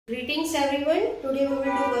Greetings everyone. Today we will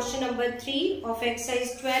do question number 3 of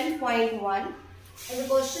exercise 12.1. And the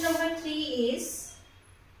question number 3 is,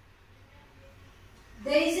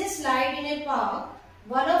 there is a slide in a park.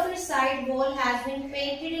 One of its side wall has been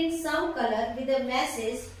painted in some color with a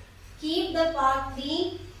message, keep the park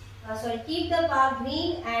green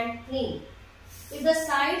and clean. If the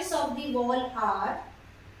sides of the wall are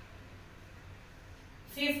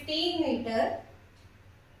 15 meter,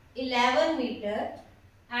 11 meter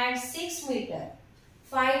and 6 meter,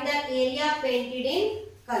 find the area painted in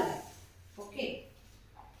color. Okay,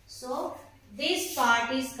 so this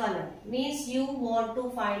part is color, means you want to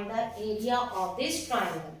find the area of this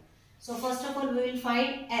triangle. So first of all we will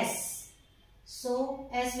find S. So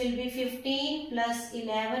S will be 15 plus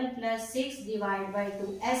 11 plus 6 divided by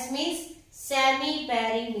 2. S means semi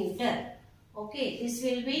perimeter. Okay, this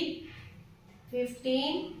will be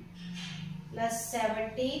 15 plus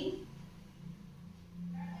 17,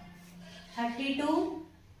 32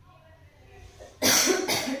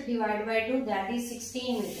 divided by 2, that is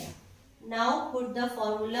 16 meter. Now put the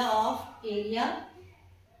formula of area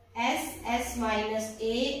S, S minus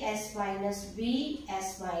A, S minus B,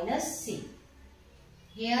 S minus C.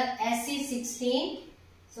 Here S is 16.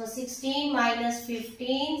 So 16 minus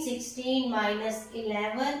 15, 16 minus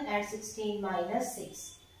 11 and 16 minus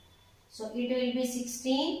 6. So it will be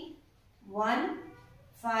 16, 1,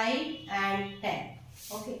 5 and 10.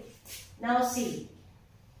 Okay. Now see,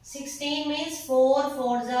 16 means 4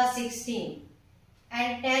 4s are 16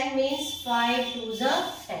 and 10 means 5 2s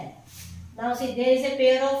are 10. Now see, there is a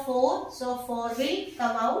pair of 4, so 4 will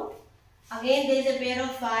come out. Again there is a pair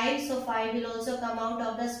of 5, so 5 will also come out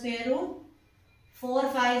of the square root. 4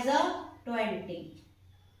 5s are 20.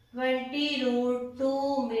 20 root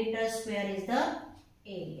 2 meter square is the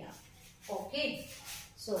area. Okay.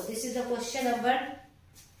 So this is the question number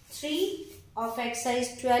 3 of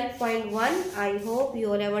exercise 12.1. I hope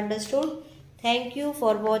you all have understood. Thank you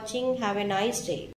for watching. Have a nice day.